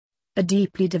A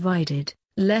deeply divided,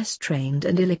 less trained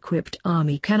and ill-equipped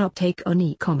army cannot take on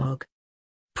ECOWAS.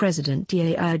 President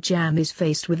Yahya Jammeh is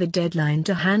faced with a deadline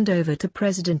to hand over to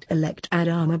President-elect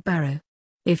Adama Barrow.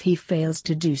 If he fails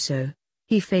to do so,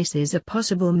 he faces a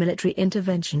possible military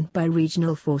intervention by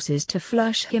regional forces to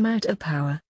flush him out of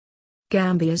power.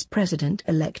 Gambia's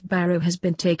President-elect Barrow has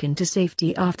been taken to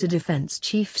safety after defense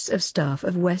chiefs of staff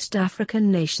of West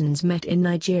African nations met in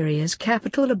Nigeria's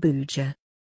capital Abuja.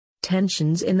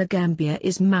 Tensions in the Gambia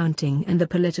is mounting and the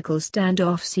political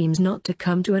standoff seems not to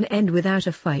come to an end without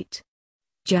a fight.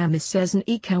 Jammeh says an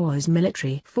ECOWAS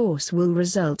military force will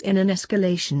result in an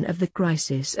escalation of the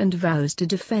crisis and vows to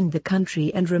defend the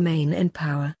country and remain in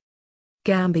power.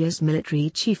 Gambia's military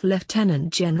chief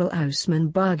Lieutenant General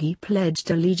Ousmane Baghi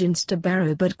pledged allegiance to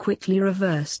Barrow but quickly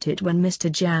reversed it when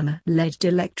Mr. Jammeh alleged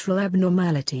electoral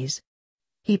abnormalities.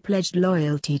 He pledged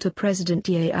loyalty to President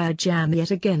Yahya Jammeh yet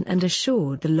again and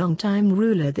assured the longtime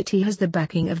ruler that he has the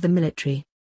backing of the military.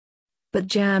 But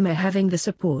Jammeh having the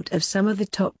support of some of the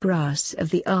top brass of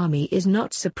the army is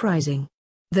not surprising.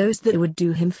 Those that would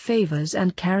do him favors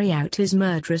and carry out his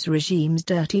murderous regime's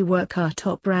dirty work are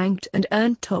top-ranked and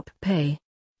earn top pay.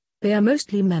 They are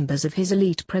mostly members of his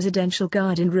elite Presidential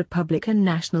Guard and Republican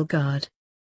National Guard.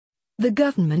 The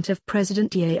government of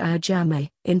President Yahya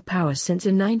Jammeh, in power since a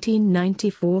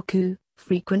 1994 coup,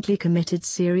 frequently committed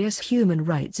serious human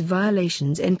rights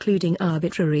violations including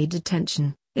arbitrary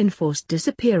detention, enforced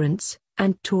disappearance,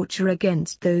 and torture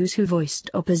against those who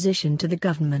voiced opposition to the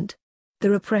government.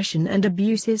 The repression and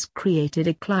abuses created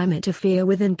a climate of fear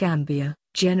within Gambia,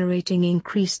 generating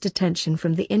increased attention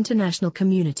from the international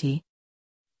community.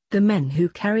 The men who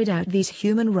carried out these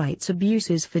human rights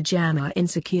abuses for Jammeh are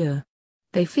insecure.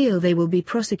 They feel they will be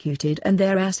prosecuted and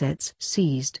their assets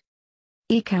seized.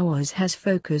 ECOWAS has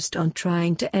focused on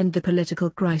trying to end the political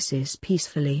crisis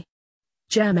peacefully.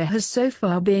 Jammeh has so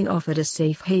far been offered a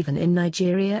safe haven in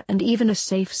Nigeria and even a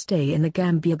safe stay in the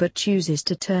Gambia but chooses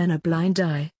to turn a blind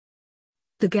eye.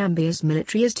 The Gambia's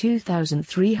military is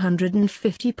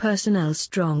 2,350 personnel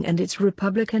strong and its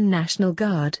Republican National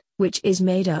Guard, which is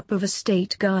made up of a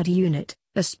State Guard unit,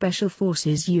 a Special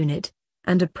Forces unit,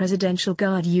 and a Presidential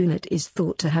Guard unit is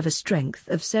thought to have a strength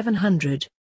of 700.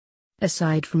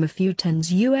 Aside from a few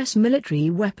tons U.S.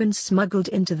 military weapons smuggled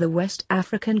into the West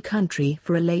African country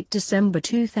for a late December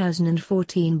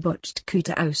 2014 botched coup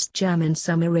to oust Jammeh and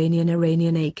some Iranian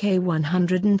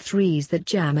AK-103s that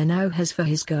Jammeh now has for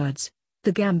his guards,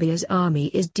 the Gambia's army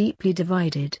is deeply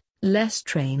divided, less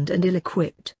trained and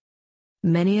ill-equipped.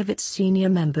 Many of its senior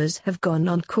members have gone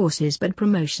on courses but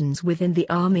promotions within the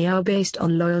army are based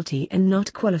on loyalty and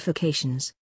not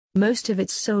qualifications. Most of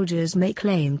its soldiers may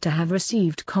claim to have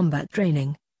received combat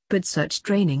training, but such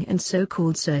training and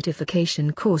so-called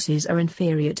certification courses are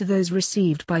inferior to those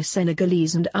received by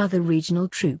Senegalese and other regional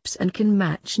troops and can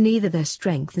match neither their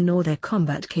strength nor their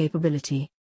combat capability.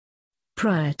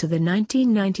 Prior to the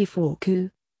 1994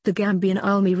 coup, the Gambian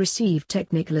army received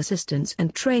technical assistance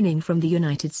and training from the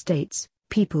United States,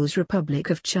 People's Republic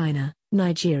of China,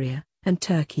 Nigeria, and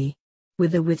Turkey.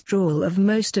 With the withdrawal of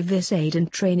most of this aid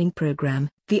and training program,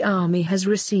 the army has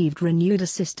received renewed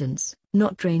assistance,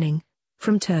 not training,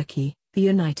 from Turkey, the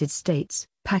United States,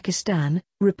 Pakistan,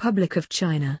 Republic of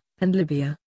China, and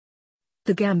Libya.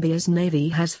 The Gambia's navy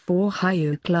has 4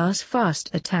 Hayo-class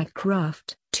fast attack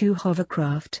craft, 2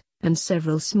 hovercraft, and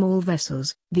several small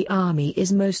vessels. The army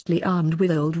is mostly armed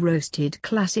with old roasted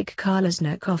classic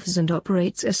Kalashnikovs and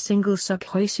operates a single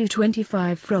Sukhoi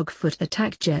Su-25 Frogfoot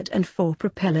attack jet and 4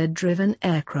 propeller-driven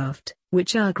aircraft,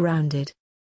 which are grounded.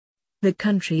 The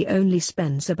country only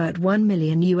spends about $1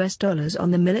 million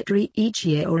on the military each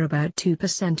year or about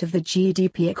 2% of the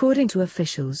GDP according to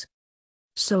officials.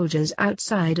 Soldiers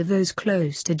outside of those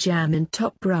close to Jammeh and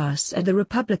top brass at the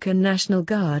Republican National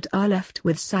Guard are left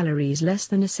with salaries less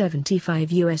than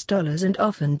 $75 and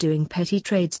often doing petty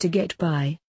trades to get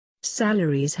by.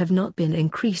 Salaries have not been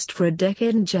increased for a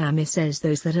decade and Jammeh says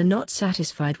those that are not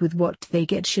satisfied with what they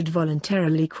get should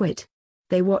voluntarily quit.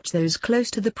 They watch those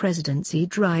close to the presidency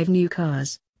drive new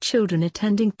cars, children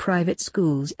attending private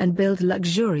schools and build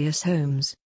luxurious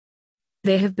homes.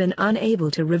 They have been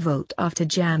unable to revolt after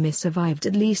Jammeh survived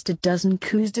at least a dozen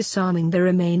coups disarming the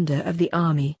remainder of the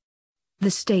army.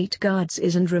 The State Guards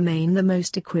is and remain the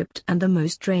most equipped and the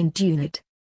most trained unit.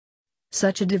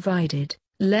 Such a divided,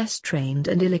 less trained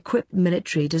and ill-equipped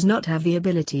military does not have the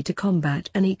ability to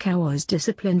combat an ECOWAS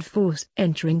disciplined force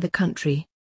entering the country.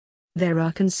 There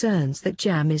are concerns that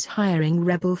Jammeh is hiring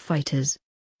rebel fighters.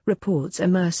 Reports are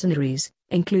mercenaries,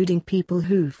 including people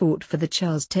who fought for the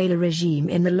Charles Taylor regime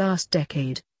in the last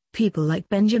decade. People like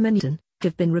Benjamin Eden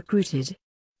have been recruited.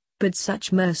 but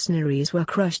such mercenaries were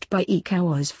crushed by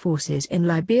ECOWAS forces in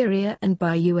Liberia and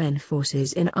by UN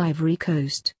forces in Ivory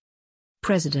Coast.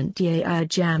 President Yahya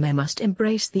Jammeh must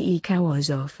embrace the ECOWAS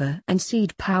offer and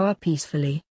cede power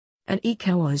peacefully. An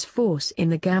ECOWAS force in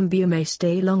the Gambia may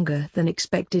stay longer than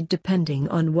expected depending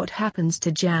on what happens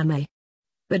to Jammeh.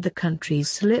 But the country's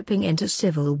slipping into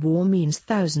civil war means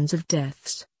thousands of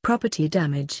deaths, property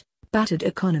damage, battered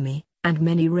economy, and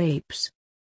many rapes.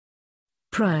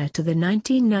 Prior to the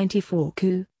 1994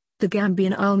 coup, the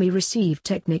Gambian army received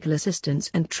technical assistance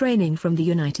and training from the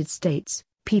United States,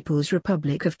 People's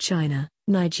Republic of China,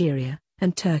 Nigeria,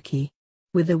 and Turkey.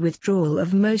 With the withdrawal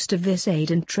of most of this aid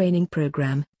and training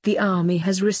program, the army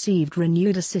has received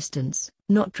renewed assistance,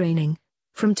 not training,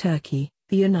 from Turkey,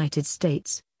 the United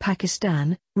States,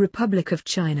 Pakistan, Republic of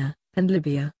China, and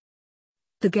Libya.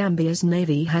 The Gambia's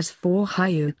navy has 4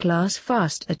 Hyo-class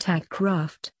fast attack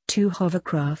craft, 2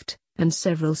 hovercraft, and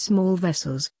several small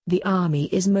vessels. The army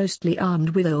is mostly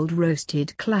armed with old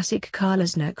roasted classic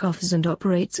Kalashnikovs and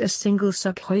operates a single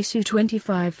Sukhoi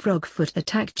Su-25 frogfoot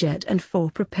attack jet and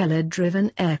 4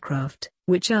 propeller-driven aircraft,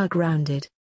 which are grounded.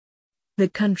 The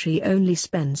country only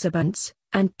spends abuse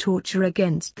and torture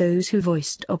against those who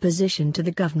voiced opposition to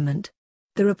the government.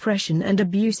 The repression and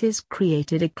abuses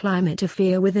created a climate of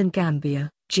fear within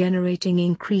Gambia, generating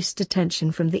increased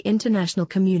attention from the international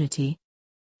community.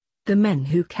 The men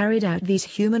who carried out these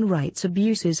human rights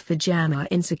abuses for Jammeh are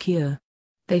insecure.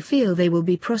 They feel they will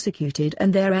be prosecuted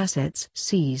and their assets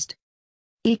seized.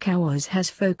 ECOWAS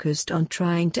has focused on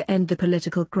trying to end the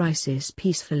political crisis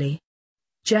peacefully.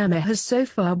 Jammeh has so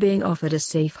far been offered a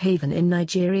safe haven in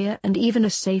Nigeria and even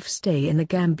a safe stay in the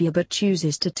Gambia but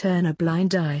chooses to turn a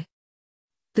blind eye.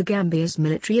 The Gambia's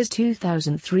military is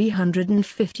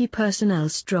 2,350 personnel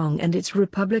strong and its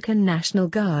Republican National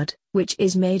Guard, which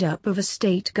is made up of a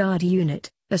State Guard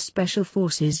unit, a Special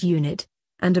Forces unit,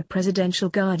 and a Presidential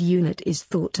Guard unit is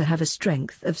thought to have a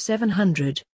strength of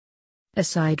 700.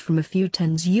 Aside from a few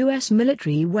tons U.S.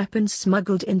 military weapons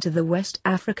smuggled into the West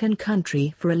African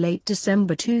country for a late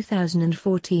December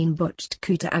 2014 botched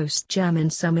coup to oust Jammeh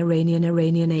and some Iranian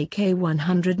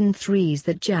AK-103s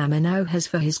that Jammeh now has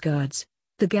for his guards,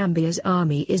 the Gambia's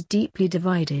army is deeply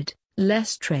divided,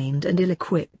 less trained and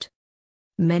ill-equipped.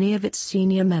 Many of its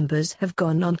senior members have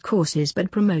gone on courses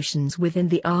but promotions within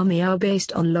the army are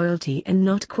based on loyalty and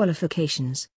not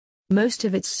qualifications. Most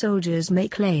of its soldiers may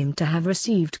claim to have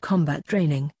received combat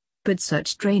training, but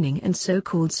such training and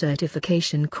so-called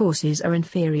certification courses are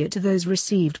inferior to those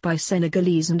received by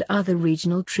Senegalese and other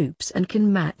regional troops and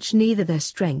can match neither their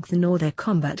strength nor their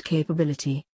combat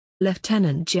capability.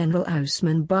 Lieutenant General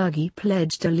Ousmane Baghi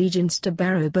pledged allegiance to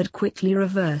Barrow but quickly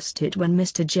reversed it when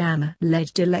Mr. Jammeh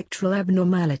alleged electoral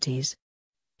abnormalities.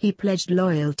 He pledged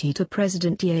loyalty to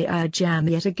President Yahya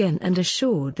Jammeh yet again and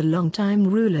assured the longtime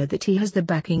ruler that he has the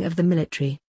backing of the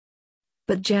military.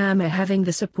 But Jammeh having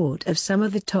the support of some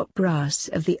of the top brass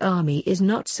of the army is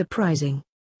not surprising.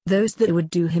 Those that would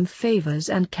do him favors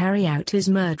and carry out his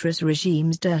murderous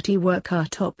regime's dirty work are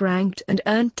top-ranked and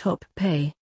earn top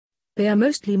pay. They are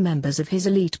mostly members of his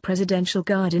elite Presidential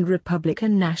Guard and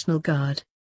Republican National Guard.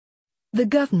 The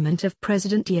government of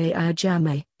President Yahya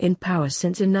Jammeh, in power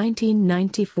since the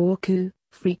 1994 coup,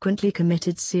 frequently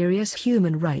committed serious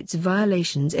human rights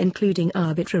violations including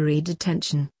arbitrary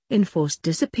detention, enforced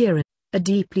disappearance. A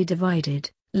deeply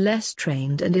divided, less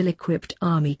trained and ill-equipped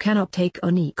army cannot take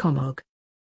on ECOWAS.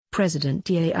 President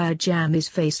Yahya Jammeh is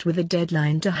faced with a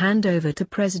deadline to hand over to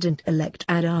President-elect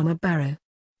Adama Barrow.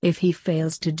 If he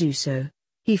fails to do so,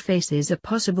 he faces a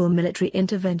possible military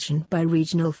intervention by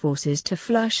regional forces to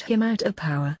flush him out of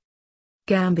power.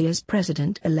 Gambia's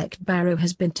President-elect Barrow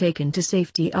has been taken to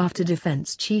safety after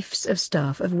defense chiefs of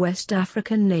staff of West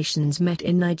African nations met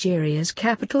in Nigeria's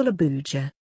capital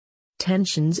Abuja.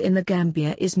 Tensions in the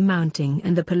Gambia is mounting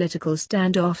and the political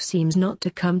standoff seems not to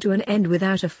come to an end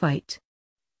without a fight.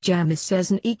 Jammeh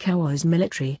says an ECOWAS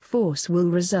military force will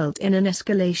result in an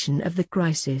escalation of the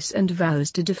crisis and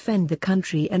vows to defend the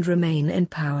country and remain in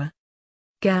power.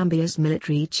 Gambia's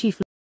military chief